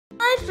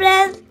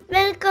friends,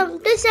 welcome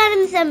to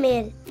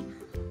sharmisamayal.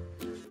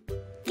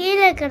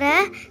 கீழே இருக்கிற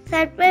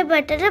subscribe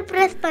பட்டனை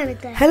பிரஸ்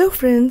பண்ணுங்க. ஹலோ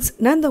ஃப்ரெண்ட்ஸ்,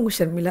 நான் தான் உங்கள்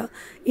ஷர்மிளா.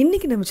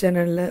 இன்றைக்கி நம்ம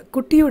சேனலில்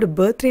குட்டியோட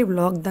பர்த்டே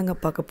vlog தாங்க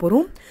பார்க்க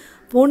போகிறோம்.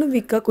 போன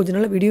வீக்காக கொஞ்ச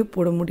நாள் வீடியோ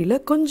போட முடியல,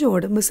 கொஞ்சம்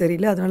உடம்பு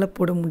சரியில்லை, அதனால்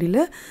போட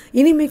முடியல.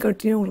 இனிமேல்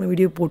கண்டினியூ உங்களுக்கு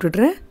வீடியோ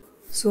போட்டுடுறேன்.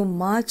 ஸோ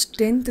மார்ச்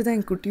 10th தான்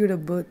என் குட்டியோட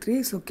பர்த்டே.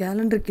 ஸோ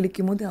கேலண்டர்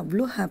கிளிக்கும் போது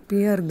அவ்வளோ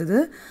ஹாப்பியாக இருந்தது.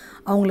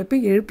 அவங்கள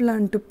போய்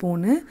எழுப்பலான்ட்டு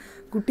போனேன்.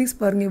 குட்டீஸ்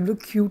பாருங்கள் எவ்வளோ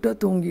க்யூட்டாக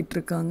தூங்கிட்டு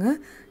இருக்காங்க.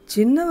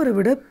 சின்னவரை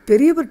விட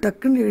பெரியவர்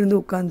டக்குன்னு எழுந்து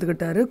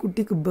உட்காந்துக்கிட்டாரு.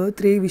 குட்டிக்கு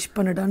பர்த்டே விஷ்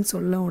பண்ணடான்னு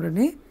சொல்ல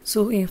உடனே ஸோ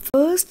என்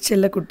ஃபர்ஸ்ட்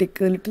செல்ல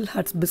குட்டிக்கு லிட்டில்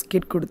ஹார்ட்ஸ்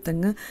பிஸ்கெட்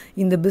கொடுத்தேங்க.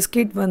 இந்த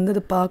பிஸ்கெட் வந்து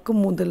அதை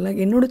பார்க்கும் போதெல்லாம்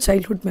என்னோடய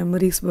சைல்ட்ஹுட்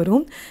மெமரிஸ்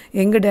வரும்.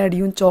 எங்கள்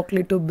டேடியும்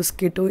சாக்லேட்டோ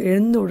பிஸ்கெட்டோ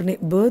எழுந்த உடனே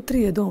பர்த்டே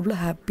எதுவும் அவ்வளோ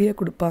ஹாப்பியாக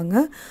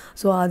கொடுப்பாங்க.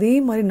 ஸோ அதே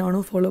மாதிரி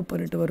நானும் ஃபாலோ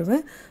பண்ணிட்டு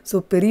வருவேன்.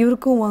 ஸோ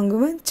பெரியவருக்கும்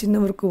வாங்குவேன்,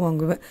 சின்னவருக்கும்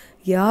வாங்குவேன்.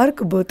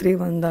 யாருக்கு பர்த்டே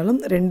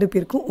வந்தாலும் 2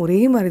 பேருக்கும்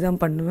ஒரே மாதிரி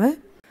தான் பண்ணுவேன்.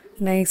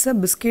 நைஸாக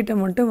பிஸ்கெட்டை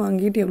மட்டும்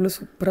வாங்கிட்டு எவ்வளோ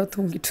சூப்பராக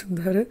தூங்கிட்டு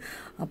இருந்தார்.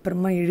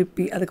 அப்புறமா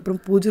எழுப்பி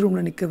அதுக்கப்புறம் பூஜை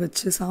ரூமில் நிற்க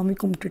வச்சு சாமி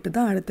கும்பிட்டுட்டு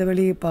தான் அடுத்த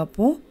வேலையை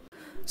பார்ப்போம்.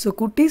 ஸோ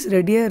குட்டீஸ்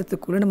ரெடியாக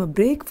இருக்கிறதுக்குள்ளே நம்ம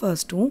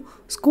பிரேக்ஃபாஸ்ட்டும்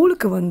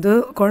ஸ்கூலுக்கு வந்து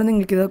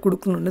குழந்தைங்களுக்கு ஏதாவது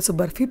கொடுக்கணும்ல. ஸோ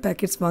பர்ஃபி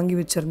பேக்கெட்ஸ் வாங்கி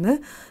வச்சுருந்தேன்.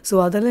 ஸோ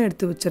அதெல்லாம்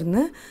எடுத்து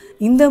வச்சுருந்தேன்.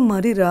 இந்த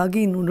மாதிரி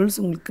ராகி நூடுல்ஸ்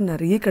உங்களுக்கு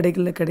நிறைய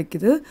கடைகளில்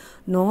கிடைக்கிது.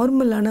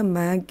 நார்மலான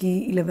மேகி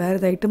இல்லை வேறு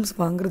எதாவது ஐட்டம்ஸ்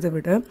வாங்குறத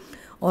விட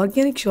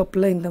ஆர்கானிக்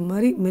ஷாப்பில் இந்த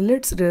மாதிரி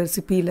மில்லட்ஸ்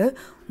ரெசிப்பியில்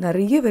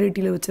நிறைய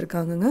வெரைட்டியில்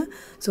வச்சுருக்காங்கங்க.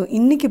 ஸோ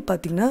இன்றைக்கி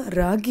பார்த்திங்கன்னா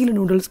ராகியில்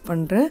நூடுல்ஸ்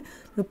பண்ணுறேன்.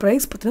 இந்த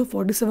ப்ரைஸ் பார்த்திங்கன்னா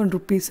 47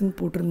 rupeesன்னு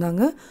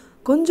போட்டிருந்தாங்க.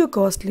 கொஞ்சம்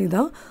காஸ்ட்லி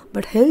தான்,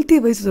 பட் ஹெல்த்தி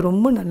வைஸ் இது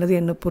ரொம்ப நல்லது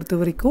என்னை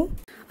பொறுத்த வரைக்கும்.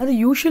 அது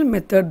யூஷுவல்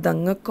மெத்தட்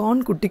தாங்க.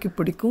 கார்ன் குட்டிக்கு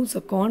பிடிக்கும். ஸோ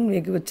கார்ன்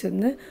வேக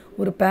வச்சுருந்தேன்.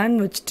 ஒரு பேன்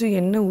வச்சுட்டு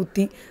எண்ணெய்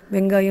ஊற்றி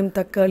வெங்காயம்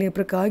தக்காளி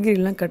அப்புறம்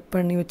காய்கறிலாம் கட்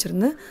பண்ணி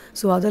வச்சுருந்தேன்.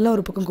 ஸோ அதெல்லாம்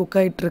ஒரு பக்கம் குக்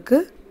ஆகிட்டுருக்கு.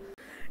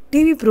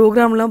 டிவி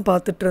ப்ரோக்ராம்லாம்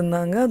பார்த்துட்டு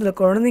இருந்தாங்க. அதில்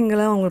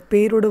குழந்தைங்களாம் அவங்க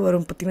பேரோடு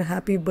வரும் பார்த்திங்கன்னா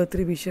ஹாப்பி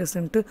பர்த்டே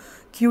விஷஸ்ன்ட்டு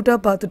க்யூட்டாக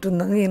பார்த்துட்டு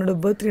இருந்தாங்க.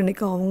 என்னோடய பர்த்டே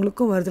அன்றைக்கி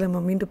அவங்களுக்கும் வருதில்ல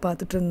மம்மின்ட்டு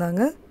பார்த்துட்டு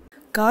இருந்தாங்க.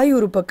 காய்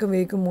ஒரு பக்கம்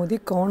வேகும் போதே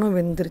கார்னும்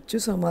வெந்துருச்சு.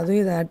 ஸோ நம்ம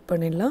அதையும் இதை ஆட்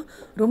பண்ணிடலாம்.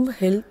 ரொம்ப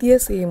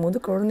ஹெல்த்தியாக செய்யும் போது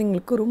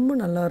குழந்தைங்களுக்கு ரொம்ப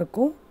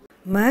நல்லாயிருக்கும்.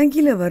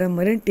 மேகியில் வர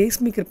மாதிரி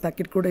டேஸ்ட் மேக்கர்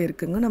பேக்கெட் கூட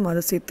இருக்குங்க. நம்ம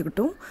அதை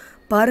சேர்த்துக்கிட்டோம்.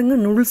 பாருங்கள்,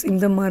 நூடுல்ஸ்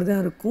இந்த மாதிரி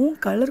தான் இருக்கும்.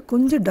 கலர்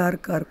கொஞ்சம்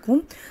டார்க்காக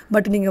இருக்கும்.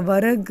 பட் நீங்கள்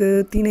வரகு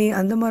திணை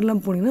அந்த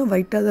மாதிரிலாம் போனீங்கன்னா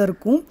ஒயிட்டாக தான்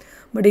இருக்கும்.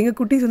 பட் எங்கள்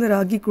குட்டீஸ் வந்து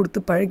ராகி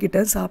கொடுத்து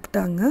பழகிட்டேன்,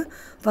 சாப்பிட்டாங்க.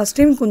 ஃபஸ்ட்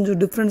டைம் கொஞ்சம்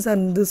டிஃப்ரென்ஸாக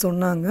இருந்து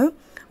சொன்னாங்க.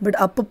 பட்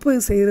அப்பப்போ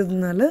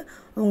செய்கிறதுனால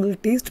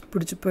அவங்களுக்கு டேஸ்ட்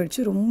பிடிச்சி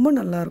போயிடுச்சு. ரொம்ப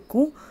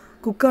நல்லாயிருக்கும்.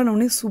 குக்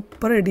ஆனவுடனே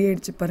சூப்பராக ரெடி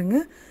ஆகிடுச்சு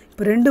பாருங்கள்.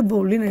 இப்போ 2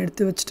 பவுல்லையும் நான்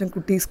எடுத்து வச்சிட்டேன்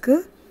குட்டீஸ்க்கு.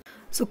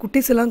 ஸோ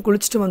குட்டீஸ் எல்லாம்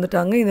குளிச்சுட்டு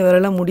வந்துட்டாங்க இந்த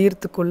வேலைலாம்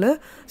முடியறதுக்குள்ளே.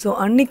 ஸோ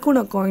அன்றைக்கும்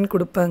நான் காயின்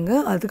கொடுப்பேங்க.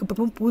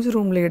 அதுக்கப்புறம் பூஜை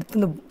ரூமில் எடுத்து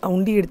அந்த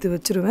உண்டி எடுத்து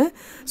வச்சுருவேன்.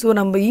 ஸோ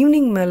நம்ம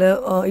ஈவினிங் மேலே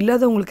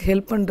இல்லாதவங்களுக்கு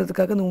ஹெல்ப்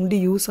பண்ணுறதுக்காக அந்த உண்டி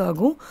யூஸ்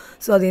ஆகும்.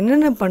 ஸோ அது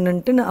என்னென்ன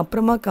பண்ணுன்ட்டு நான்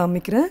அப்புறமா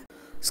காமிக்கிறேன்.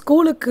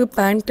 ஸ்கூலுக்கு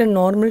பேண்ட் அண்ட்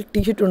நார்மல்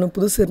டிஷர்ட் ஒன்று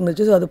புதுசு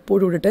இருந்துச்சு. ஸோ அதை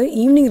போட்டு விட்டுட்டேன்.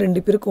 ஈவினிங்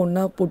 2 பேருக்கு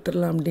ஒன்றா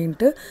போட்டுடலாம்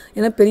அப்படின்ட்டு.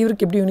 ஏன்னா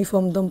பெரியவருக்கு எப்படி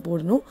யூனிஃபார்ம் தான்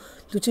போடணும்.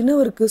 ஸோ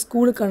சின்னவருக்கு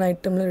ஸ்கூலுக்கான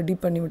ஐட்டம்லாம் ரெடி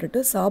பண்ணி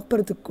விட்டுட்டு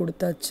சாப்பிட்றதுக்கு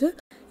கொடுத்தாச்சு.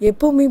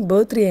 எப்போவுமே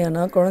பர்த்டே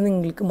ஆனால்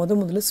குழந்தைங்களுக்கு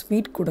முதல்ல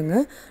ஸ்வீட் கொடுங்க.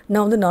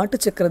 நான் வந்து நாட்டு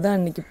சக்கரை தான்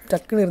அன்றைக்கி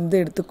டக்குன்னு இருந்து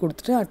எடுத்து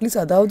கொடுத்துட்டேன்.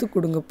 அட்லீஸ்ட் அதாவது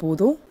கொடுங்க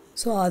போதும்.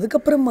 ஸோ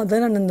அதுக்கப்புறமா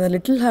தான் நான் இந்த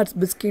லிட்டில் ஹார்ட்ஸ்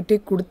பிஸ்கெட்டே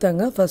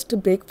கொடுத்தாங்க. ஃபஸ்ட்டு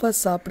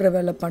பிரேக்ஃபாஸ்ட் சாப்பிட்ற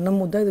வேலை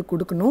பண்ணும்போது தான் இது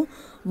கொடுக்கணும்.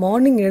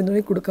 மார்னிங்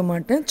எழுந்தோடனே கொடுக்க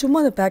மாட்டேன். சும்மா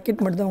அந்த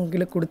பேக்கெட் மட்டும் தான் அவங்க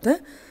கீழே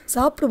கொடுத்தேன்.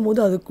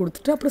 சாப்பிடும்போது அது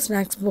கொடுத்துட்டு அப்புறம்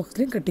ஸ்நாக்ஸ்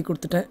பாக்ஸ்லேயும் கட்டி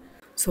கொடுத்துட்டேன்.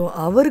 ஸோ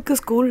அவருக்கு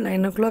ஸ்கூல்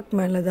 9 o'clock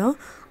மேலே தான்.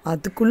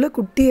 அதுக்குள்ளே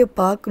குட்டியை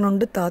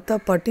பார்க்கணுன்ட்டு தாத்தா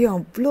பாட்டி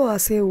அவ்வளோ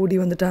ஆசையாக ஓடி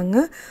வந்துட்டாங்க.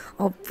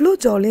 அவ்வளோ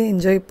ஜாலியாக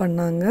என்ஜாய்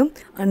பண்ணாங்க.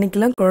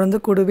 அன்றைக்கெலாம் குழந்தை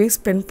கூடவே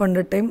ஸ்பெண்ட்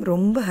பண்ணுற டைம்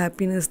ரொம்ப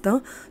ஹாப்பினஸ் தான்.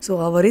 ஸோ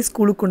அவரே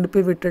ஸ்கூலுக்கு கொண்டு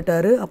போய்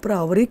விட்டுட்டாரு.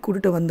 அப்புறம் அவரே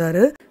கூட்டிகிட்டு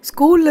வந்தார்.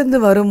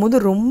 ஸ்கூல்லேருந்து வரும்போது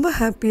ரொம்ப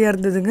ஹாப்பியாக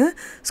இருந்ததுங்க.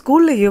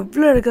 ஸ்கூலில்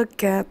எவ்வளோ அழகாக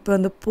கேப்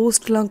அந்த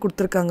போஸ்ட்லாம்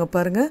கொடுத்துருக்காங்க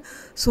பாருங்கள்.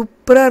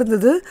 சூப்பராக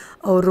இருந்தது.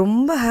 அவர்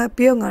ரொம்ப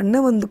ஹாப்பியாக அவங்க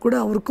அண்ணன் வந்து கூட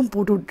அவருக்கும்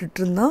போட்டு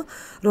விட்டுட்டு இருந்தான்.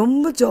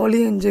 ரொம்ப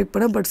ஜாலியாக என்ஜாய்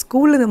பண்ணேன். பட்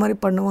ஸ்கூலில் இந்த மாதிரி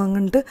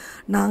பண்ணுவாங்கன்ட்டு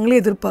நாங்களே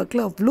எதிர்பார்க்கல.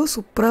 அவ்வளோ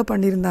சூப்பராக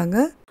பண்ணியிருந்தாங்க.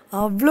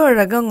 அவ்வளோ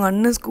அழகாக அவங்க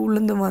அண்ணன்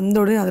ஸ்கூல்லேருந்து வந்த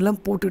உடனே அதெல்லாம்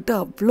போட்டுக்கிட்டு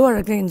அவ்வளோ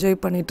அழகாக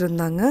என்ஜாய் பண்ணிகிட்டு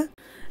இருந்தாங்க.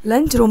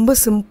 லஞ்ச் ரொம்ப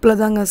சிம்பிளாக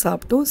தாங்க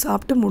சாப்பிட்டோம்.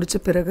 சாப்பிட்டு முடித்த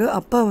பிறகு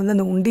அப்பா வந்து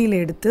அந்த உண்டியில்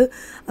எடுத்து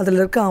அதில்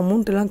இருக்க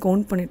அமௌண்ட்டெல்லாம்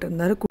கவுண்ட் பண்ணிட்டு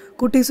இருந்தார்.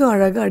 குட்டீஸும்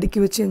அழகாக அடுக்கி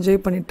வச்சு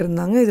என்ஜாய் பண்ணிகிட்டு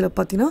இருந்தாங்க. இதில்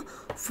பார்த்தீங்கன்னா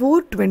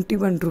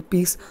 421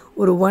 rupees.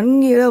 ஒரு 1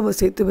 year அவள்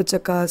சேர்த்து வச்ச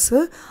காசு.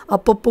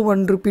 அப்பப்போ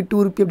 1 rupee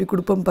 2 rupee அப்படி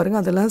கொடுப்போம்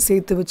பாருங்கள். அதெல்லாம்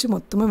சேர்த்து வச்சு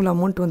மொத்தமாக இவ்வளோ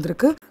அமௌண்ட்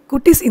வந்திருக்கு.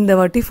 குட்டீஸ் இந்த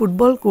வாட்டி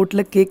ஃபுட்பால்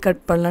கோர்ட்டில் கேக்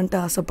கட் பண்ணலான்ட்டு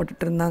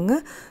ஆசைப்பட்டுட்டு இருந்தாங்க.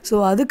 ஸோ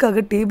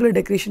அதுக்காக டேபிளை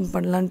டெக்கரேஷன்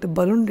பண்ணலான்ட்டு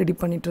பலூன் ரெடி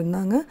பண்ணிகிட்டு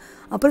இருந்தாங்க.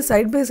 அப்புறம்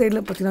சைட் பை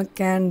சைடில் பார்த்தீங்கன்னா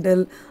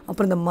கேண்டில்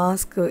அப்புறம் இந்த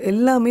மாஸ்க்கு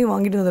எல்லாமே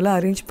வாங்கிட்டு அதெல்லாம்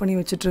அரேஞ்ச் பண்ணி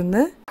வச்சுட்டு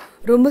இருந்தேன்.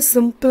 ரொம்ப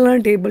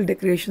சிம்பிளான டேபிள்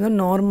டெக்கரேஷன் தான்.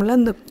 நார்மலாக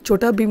இந்த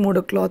சோட்டா பீமோட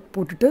கிளாத்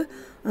போட்டுட்டு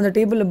அந்த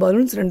டேபிளில்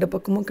பலூன்ஸ் 2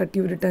 பக்கமும் கட்டி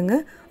விட்டுட்டேங்க.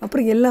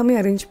 அப்புறம் எல்லாமே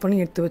அரேஞ்ச் பண்ணி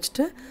எடுத்து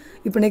வச்சுட்டேன்.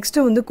 இப்போ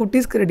நெக்ஸ்ட்டு வந்து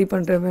குட்டீஸ்க்கு ரெடி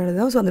பண்ணுற வேலை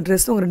தான். ஸோ அந்த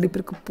ட்ரெஸ் அவங்க 2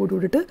 பேருக்கு போட்டு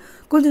விட்டுட்டு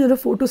கொஞ்சம்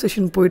நேரம் ஃபோட்டோ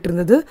செஷன் போயிட்டு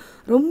இருந்தது.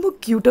 ரொம்ப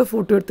க்யூட்டாக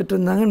ஃபோட்டோ எடுத்துகிட்டு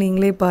இருந்தாங்க.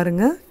 நீங்களே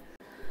பாருங்கள்.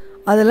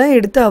 அதெல்லாம்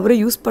எடுத்து அவரே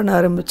யூஸ் பண்ண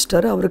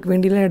ஆரம்பிச்சிட்டாரு. அவருக்கு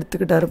வேண்டியெல்லாம்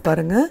எடுத்துக்கிட்டாரு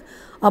பாருங்கள்.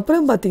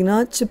 அப்புறம் பார்த்திங்கன்னா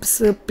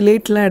சிப்ஸு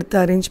பிளேட்லாம் எடுத்து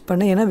அரேஞ்ச்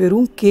பண்ணேன். ஏன்னா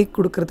வெறும் கேக்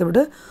கொடுக்குறத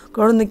விட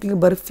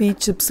குழந்தைங்களுக்கு பர்ஃபி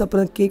சிப்ஸ்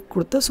அப்புறம் கேக்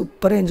கொடுத்தா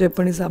சூப்பராக என்ஜாய்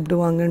பண்ணி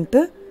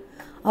சாப்பிடுவாங்கன்ட்டு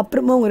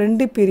அப்புறமா அவங்க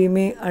 2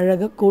 பேரையுமே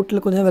அழகாக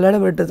கோர்ட்டில் கொஞ்சம் விளையாட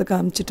விடுறதுக்கு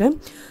காமிச்சிட்டேன்.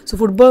 ஸோ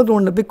ஃபுட்பால்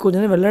கிரவுண்டில் போய்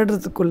கொஞ்சம் நேரம்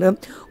விளையாடுறதுக்குள்ளே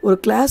ஒரு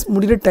கிளாஸ்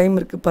முடிகிற டைம்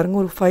இருக்குது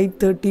பாருங்கள். ஒரு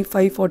 5:30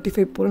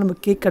 5:45 போல் நம்ம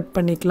கேக் கட்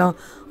பண்ணிக்கலாம்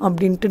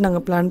அப்படின்ட்டு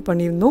நாங்கள் பிளான்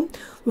பண்ணியிருந்தோம்.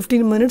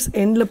 15 மினிட்ஸ்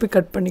எண்டில் போய்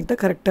கட்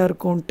பண்ணிக்கிட்டால் கரெக்டாக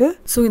இருக்கும்ன்ட்டு.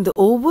 ஸோ இந்த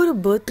ஒவ்வொரு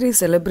பர்த்டே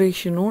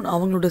செலிப்ரேஷனும்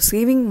அவங்களோட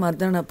சேவிங் மாதிரி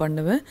தான் நான்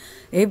பண்ணுவேன்.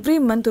 எவ்ரி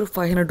மந்த் ஒரு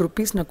 500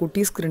 ருபீஸ் நான்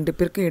குட்டீஸ்க்கு 2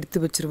 பேருக்கும்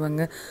எடுத்து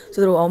வச்சுருவாங்க. ஸோ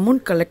ஒரு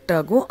அமௌண்ட் கலெக்ட்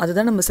ஆகும்.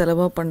 அதுதான் நம்ம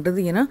செலவாக பண்ணுறது.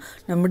 ஏன்னா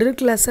நம்ம மிடில்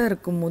கிளாஸாக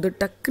இருக்கும்போது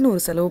டக்குன்னு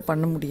ஒரு செலவு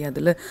பண்ண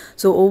முடியாதுல்ல.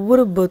 ஸோ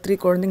ஒவ்வொரு பர்த்டே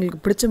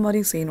குழந்தைங்களுக்கு பிடிச்ச மாதிரி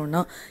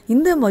செய்யணும்னா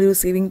இந்த மாதிரி ஒரு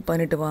சேவிங்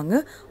பண்ணிட்டு வாங்க.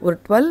 ஒரு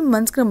 12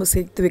 மந்த்ஸ்க்கு நம்ம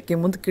சேர்த்து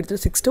வைக்கும் போது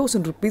கிட்டத்தட்ட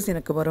 6000 ருபீஸ்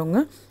எனக்கு வருங்க.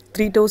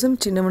 3000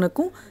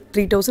 சின்னவனுக்கும்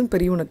 3000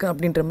 பெரியவனுக்கு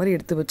அப்படின்ற மாதிரி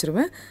எடுத்து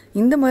வச்சுருவேன்.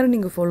 இந்த மாதிரி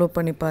நீங்கள் ஃபாலோ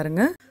பண்ணி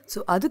பாருங்கள்.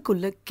 ஸோ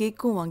அதுக்குள்ளே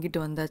கேக்கும்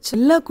வாங்கிட்டு வந்தாச்சு.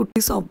 எல்லா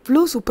குட்டீஸும்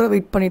அவ்வளோ சூப்பராக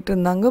வெயிட் பண்ணிட்டு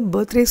இருந்தாங்க.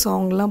 பர்த்டே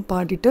சாங்லாம்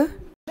பாடிட்டு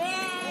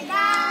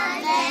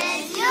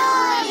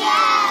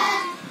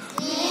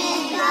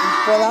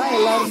இப்போதான்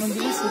எல்லாரும்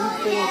முடிஞ்சு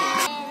சிரிப்பே.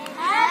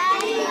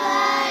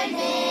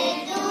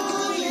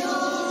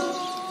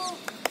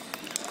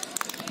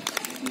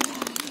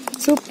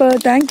 Super,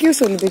 thank you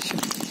சொல்லுதேஷ்.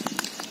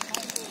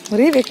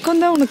 ஒரே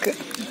வெக்கம் தான் உனக்கு.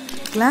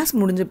 கிளாஸ்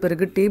முடிஞ்ச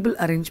பிறகு டேபிள்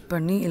அரேஞ்ச்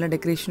பண்ணி எல்லா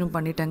டெக்கரேஷனும்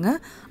பண்ணிட்டாங்க.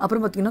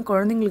 அப்புறம் பார்த்திங்கன்னா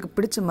குழந்தைங்களுக்கு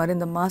பிடிச்ச மாதிரி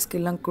இந்த மாஸ்க்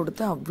எல்லாம்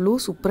கொடுத்து அவ்வளோ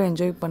சூப்பராக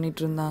என்ஜாய்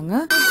பண்ணிட்டு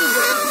இருந்தாங்க.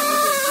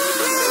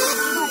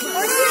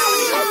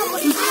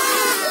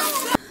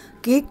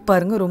 கேக்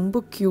பாருங்கள்,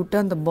 ரொம்ப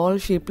க்யூட்டாக அந்த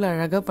பால் ஷேப்பில்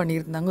அழகாக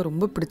பண்ணியிருந்தாங்க.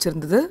 ரொம்ப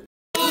பிடிச்சிருந்தது.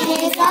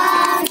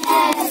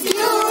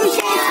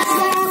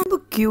 ரொம்ப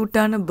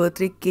க்யூட்டான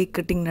பர்த்டே கேக்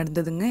கட்டிங்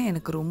நடந்ததுங்க.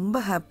 எனக்கு ரொம்ப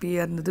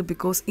ஹாப்பியாக இருந்தது.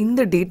 பிகாஸ்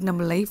இந்த டேட்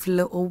நம்ம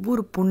லைஃப்பில்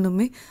ஒவ்வொரு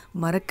பொண்ணுமே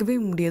மறக்கவே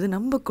முடியாது.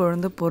 நம்ம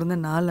குழந்த பிறந்த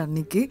நாள்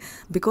அன்னைக்கு.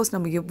 பிகாஸ்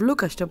நம்ம எவ்வளோ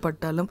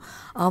கஷ்டப்பட்டாலும்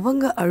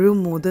அவங்க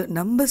அழும்போது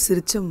நம்ம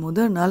சிரித்த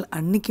முதல் நாள்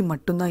அன்னைக்கு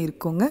மட்டும்தான்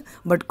இருக்கோங்க.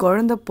 பட்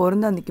குழந்த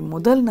பிறந்த அன்றைக்கி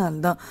முதல் நாள்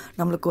தான்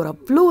நம்மளுக்கு ஒரு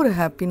அவ்வளோ ஒரு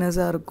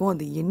ஹாப்பினஸாக இருக்கும்.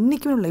 அது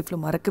என்றைக்குமே நம்ம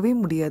லைஃப்பில் மறக்கவே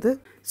முடியாது.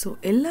 ஸோ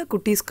எல்லா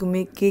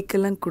குட்டீஸ்க்குமே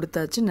கேக்கெல்லாம்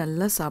கொடுத்தாச்சு.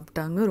 நல்லா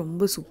சாப்பிட்டாங்க.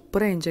 ரொம்ப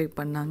சூப்பராக என்ஜாய்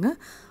பண்ணாங்க.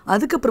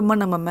 அதுக்கப்புறமா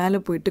நம்ம மேலே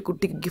போயிட்டு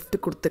குட்டிக்கு கிஃப்ட்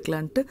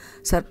கொடுத்துக்கலான்ட்டு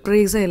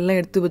சர்ப்ரைஸாக எல்லாம்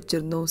எடுத்து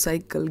வச்சுருந்தோம்.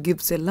 சைக்கிள்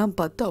கிஃப்ட்ஸ் எல்லாம்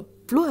பார்த்து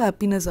அவ்வளோ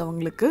ஹாப்பினஸ்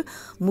அவங்களுக்கு.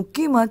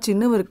 முக்கியமாக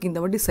சின்னவருக்கு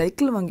இந்த வாட்டி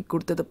சைக்கிள் வாங்கி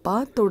கொடுத்ததை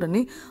பார்த்த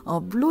உடனே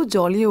அவ்வளோ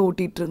ஜாலியாக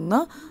ஓட்டிகிட்டு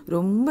இருந்தான்.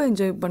 ரொம்ப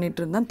என்ஜாய்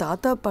பண்ணிகிட்டு இருந்தான்.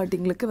 தாத்தா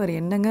பாட்டிங்களுக்கு வேறு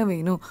என்னங்க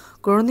வேணும்?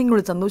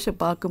 குழந்தைங்களோட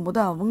சந்தோஷம்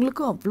பார்க்கும்போது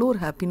அவங்களுக்கும் அவ்வளோ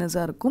ஒரு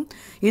ஹாப்பினஸாக இருக்கும்.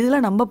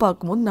 இதெல்லாம் நம்ம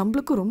பார்க்கும்போது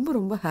நம்மளுக்கும் ரொம்ப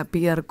ரொம்ப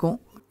ஹாப்பியாக இருக்கும்.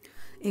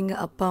 எங்கள்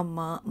அப்பா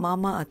அம்மா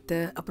மாமா அத்தை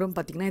அப்புறம்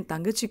பார்த்திங்கன்னா என்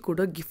தங்கச்சி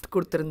கூட கிஃப்ட்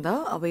கொடுத்துருந்தா.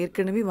 அவள்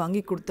ஏற்கனவே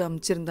வாங்கி கொடுத்து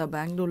அனுப்பிச்சிருந்தா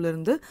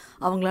பெங்களூர்லேருந்து.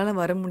 அவங்களால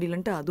வர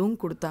முடியலன்ட்டு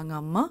அதுவும் கொடுத்தாங்க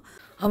அம்மா.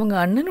 அவங்க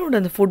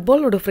அண்ணனோட அந்த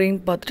ஃபுட்பாலோட ஃப்ரேம்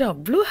பார்த்துட்டு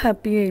அவ்வளோ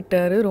ஹாப்பி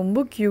ஆகிட்டாரு.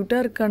 ரொம்ப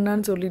க்யூட்டாக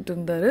இருக்கான்னான்னு சொல்லிட்டு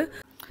இருந்தார்.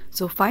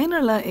 ஸோ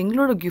ஃபைனலாக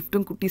எங்களோட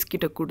கிஃப்ட்டும்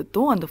குட்டீஸ்கிட்ட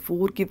கொடுத்தோம். அந்த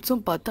 4 கிஃப்ட்ஸும்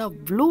பார்த்தா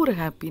அவ்வளோ ஒரு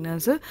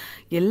ஹாப்பினஸ்ஸு.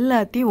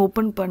 எல்லாத்தையும்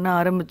ஓப்பன் பண்ண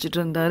ஆரம்பிச்சிட்டு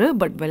இருந்தார்.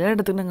 பட்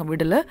விளையாடுறதுக்கு நாங்கள்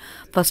விடலை.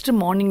 ஃபஸ்ட்டு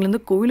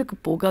மார்னிங்லேருந்து கோவிலுக்கு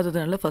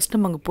போகாததுனால ஃபஸ்ட்டு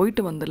நம்ம அங்கே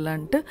போயிட்டு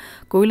வந்துடலான்ட்டு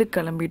கோவிலுக்கு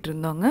கிளம்பிட்டு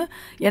இருந்தோங்க.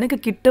 எனக்கு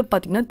கிட்ட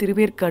பார்த்திங்கன்னா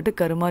திருவேற்காட்டு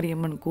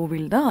கருமாரியம்மன்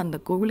கோவில் தான். அந்த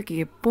கோவிலுக்கு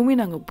எப்போவுமே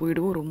நாங்கள்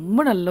போயிடுவோம். ரொம்ப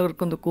நல்லா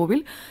இருக்கும் அந்த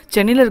கோவில்.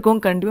 சென்னையில்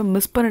இருக்கவங்க கண்டிப்பாக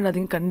மிஸ்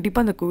பண்ணிடாதீங்க.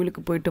 கண்டிப்பாக அந்த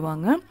கோவிலுக்கு போயிட்டு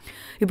வாங்க.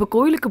 இப்போ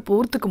கோவிலுக்கு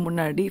போகிறதுக்கு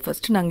முன்னாடி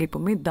ஃபஸ்ட்டு நாங்கள்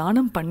எப்போவுமே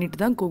தானம் பண்ணிட்டு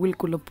தான்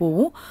கோவிலுக்குள்ளே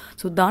போவோம்.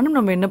 ஸோ தானம்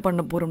நம்ம என்ன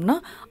பண்ண போகிறோம்னா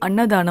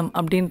அன்னதானம்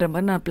அப்படின்ற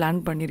மாதிரி நான் பிளான்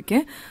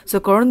பண்ணியிருக்கேன். ஸோ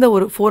குழந்தை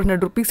ஒரு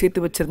 400 ருபீஸ்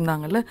சேர்த்து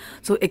வச்சுருந்தாங்கல்ல.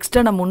 ஸோ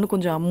எக்ஸ்ட்ரா நம்ம இன்னும்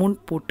கொஞ்சம் அமௌண்ட்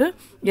போட்டு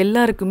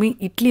எல்லாருக்குமே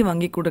இட்லி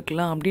வாங்கி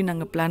கொடுக்கலாம் அப்படின்னு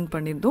நாங்கள் பிளான்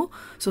பண்ணியிருந்தோம்.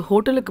 ஸோ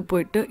ஹோட்டலுக்கு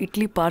போயிட்டு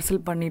இட்லி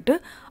பார்சல் பண்ணிவிட்டு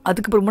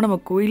அதுக்கப்புறமா நம்ம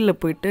கோயிலில்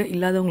போயிட்டு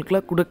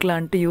இல்லாதவங்களுக்குலாம்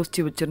கொடுக்கலான்ட்டு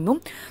யோசித்து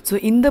வச்சுருந்தோம். ஸோ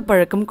இந்த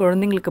பழக்கம்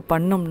குழந்தைங்களுக்கு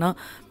பண்ணோம்னா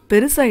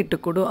பெருசாகிட்டு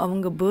கூட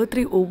அவங்க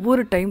பர்த்டே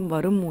ஒவ்வொரு டைம்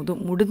வரும்போதும்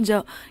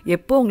முடிஞ்சால்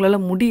எப்போ அவங்களால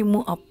முடியுமோ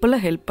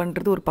அப்போல்லாம் ஹெல்ப்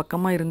பண்ணுறது ஒரு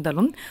பக்கமாக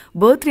இருந்தாலும்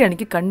பர்த்டே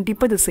அன்றைக்கி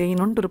கண்டிப்பாக இதை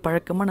செய்யணுன்ட்டு ஒரு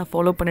பழக்கமாக நான்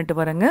ஃபாலோ பண்ணிட்டு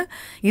வரேங்க.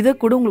 இதை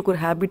கூட உங்களுக்கு ஒரு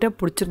ஹேபிட்டாக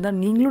பிடிச்சிருந்தா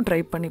நீங்களும்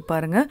ட்ரை பண்ணி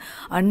பாருங்கள்.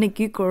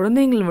 அன்றைக்கி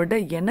குழந்தைங்களை விட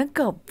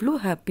எனக்கு அவ்வளோ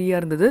ஹாப்பியாக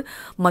இருந்தது.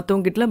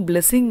 மற்றவங்ககிட்டலாம்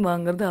பிளெஸ்ஸிங்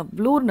வாங்குறது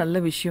அவ்வளோ ஒரு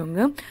நல்ல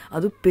விஷயங்க.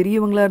 அதுவும்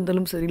பெரியவங்களாக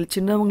இருந்தாலும் சரி இல்லை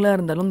சின்னவங்களாக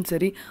இருந்தாலும்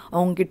சரி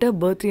அவங்கக்கிட்ட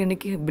பர்த்டே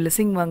அன்றைக்கி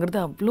பிளெஸ்ஸிங்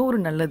வாங்குறது அவ்வளோ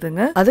ஒரு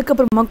நல்லதுங்க.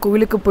 அதுக்கப்புறமா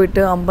கோவிலுக்கு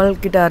போயிட்டு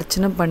அம்பாள் கிட்ட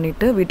அர்ச்சனை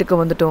பண்ணிவிட்டு வீட்டுக்கு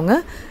வந்துட்டோங்க.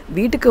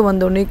 வீட்டுக்கு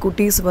வந்தோடனே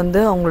குட்டீஸ் வந்து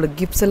அவங்களோட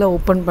கிஃப்ட்ஸ் எல்லாம்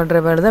ஓப்பன் பண்ணுற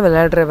வேலை தான்,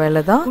 விளையாடுற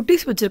வேலை தான்.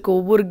 குட்டீஸ் வச்சுருக்க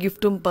ஒவ்வொரு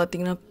கிஃப்ட்டும்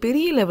பார்த்தீங்கன்னா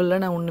பெரிய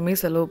லெவலில் நான் ஒன்றுமே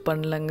செலவு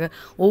பண்ணலைங்க.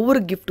 ஒவ்வொரு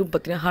கிஃப்ட்டும்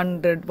பார்த்தீங்கன்னா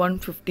 100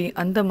 150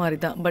 அந்த மாதிரி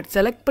தான். பட்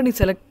செலக்ட்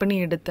பண்ணி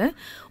எடுத்தேன்.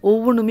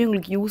 ஒவ்வொன்றுமே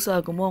உங்களுக்கு யூஸ்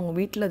ஆகுமோ, அவங்க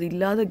வீட்டில் அது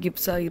இல்லாத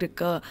கிஃப்ட்ஸாக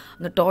இருக்கா,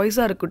 அந்த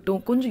டாய்ஸாக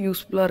இருக்கட்டும் கொஞ்சம்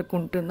யூஸ்ஃபுல்லாக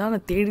இருக்கும்ட்டு தான்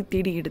நான்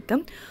தேடி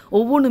எடுத்தேன்.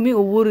 ஒவ்வொன்றுமே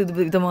ஒவ்வொரு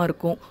விதமாக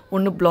இருக்கும்.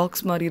 ஒன்று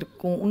பிளாக்ஸ் மாதிரி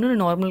இருக்கும்,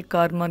 இன்னொன்று நார்மல்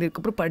கார் மாதிரி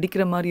இருக்கும், அப்புறம்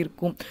படிக்கிற மாதிரி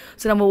இருக்கும்.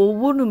 ஸோ நம்ம நம்ம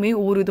ஒவ்வொன்றுமே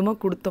ஒவ்வொரு விதமாக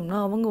கொடுத்தோம்னா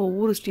அவங்க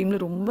ஒவ்வொரு ஸ்ட்ரீமில்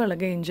ரொம்ப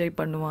அழகாக என்ஜாய்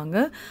பண்ணுவாங்க.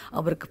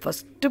 அவருக்கு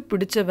ஃபஸ்ட்டு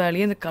பிடிச்ச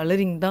வேலையே அந்த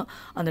கலரிங் தான்.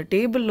 அந்த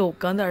டேபிளில்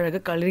உட்காந்து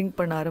அழகாக கலரிங்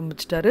பண்ண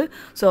ஆரம்பிச்சிட்டாரு.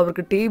 ஸோ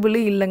அவருக்கு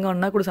டேபிளே இல்லைங்க,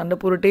 அண்ணா கூட சண்டை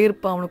போட்டுட்டே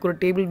இருப்பான், அவனுக்கு ஒரு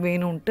டேபிள்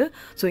வேணும்ன்ட்டு.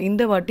 ஸோ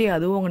இந்த வாட்டி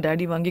அதுவும் அவங்க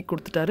டேடி வாங்கி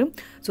கொடுத்துட்டாரு.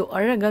 ஸோ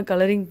அழகாக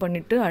கலரிங்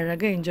பண்ணிவிட்டு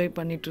அழகாக என்ஜாய்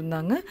பண்ணிகிட்டு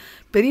இருந்தாங்க.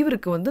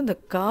 பெரியவருக்கு வந்து அந்த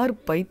கார்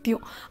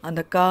பைத்தியம்.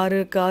 அந்த காரு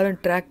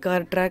ட்ராக்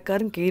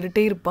காருன்னு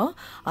கேட்டுகிட்டே இருப்பான்.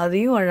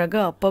 அதையும்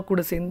அழகாக அப்பா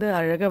கூட சேர்ந்து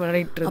அழகாக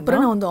விளையாடிட்டு இருந்தான்.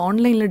 அப்புறம் நான் வந்து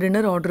ஆன்லைனில்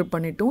டின்னர் ஆர்டர்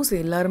பண்ணிட்டோம். ஸோ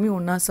எல்லாருமே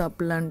ஒன்றா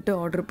சாப்பிட்லான்ட்டு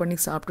ஆர்டர் பண்ணி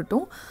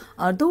சாப்பிட்டுட்டோம்.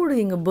 அதோடு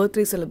எங்கள்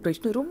பர்த்டே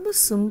செலிப்ரேஷன் ரொம்ப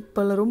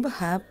சிம்பிளாக ரொம்ப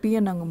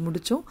ஹாப்பியாக நாங்கள்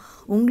முடித்தோம்.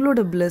 உங்களோட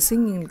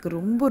பிளெஸ்ஸிங் எங்களுக்கு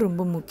ரொம்ப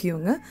ரொம்ப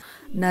முக்கியங்க.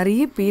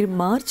 நிறைய பேர்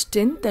மார்ச்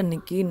 10th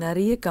அன்னைக்கு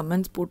நிறைய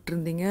கமெண்ட்ஸ்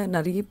போட்டிருந்தீங்க,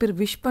 நிறைய பேர்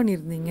விஷ்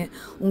பண்ணியிருந்தீங்க.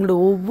 உங்களோட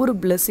ஒவ்வொரு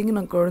பிளெஸ்ஸிங்கும்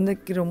நான்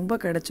குழந்தைக்கு ரொம்ப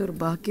கிடைச்ச ஒரு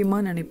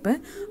பாக்கியமாக நினைப்பேன்.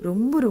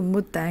 ரொம்ப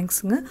ரொம்ப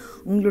தேங்க்ஸுங்க.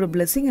 உங்களோட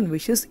பிளெஸ்ஸிங் அண்ட்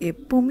விஷஸ்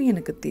எப்போவுமே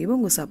எனக்கு தேவை.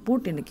 உங்கள்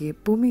சப்போர்ட் எனக்கு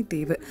எப்போவுமே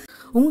தேவை.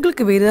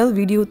 உங்களுக்கு வேறு ஏதாவது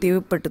வீடியோ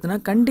தேவைப்பட்டதுன்னா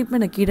கண்டிப்பாக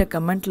எனக்கு கீழே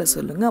கமெண்ட்டில்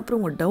சொல்லுங்கள். அப்புறம்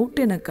உங்கள்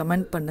டவுட் எனக்கு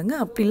கமெண்ட்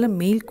பண்ணுங்கள். அப்படி இல்லை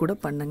மெயில் கூட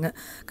பண்ணுங்கள்.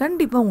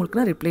 கண்டிப்பாக உங்களுக்கு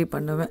நான் ரிப்ளை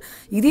பண்ணுவேன்.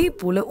 இதே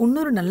போல்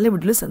இன்னொரு நல்ல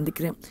வீடியோவில்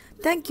சந்திக்கிறேன்.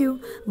 தேங்க்யூ.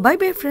 By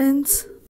bye friends.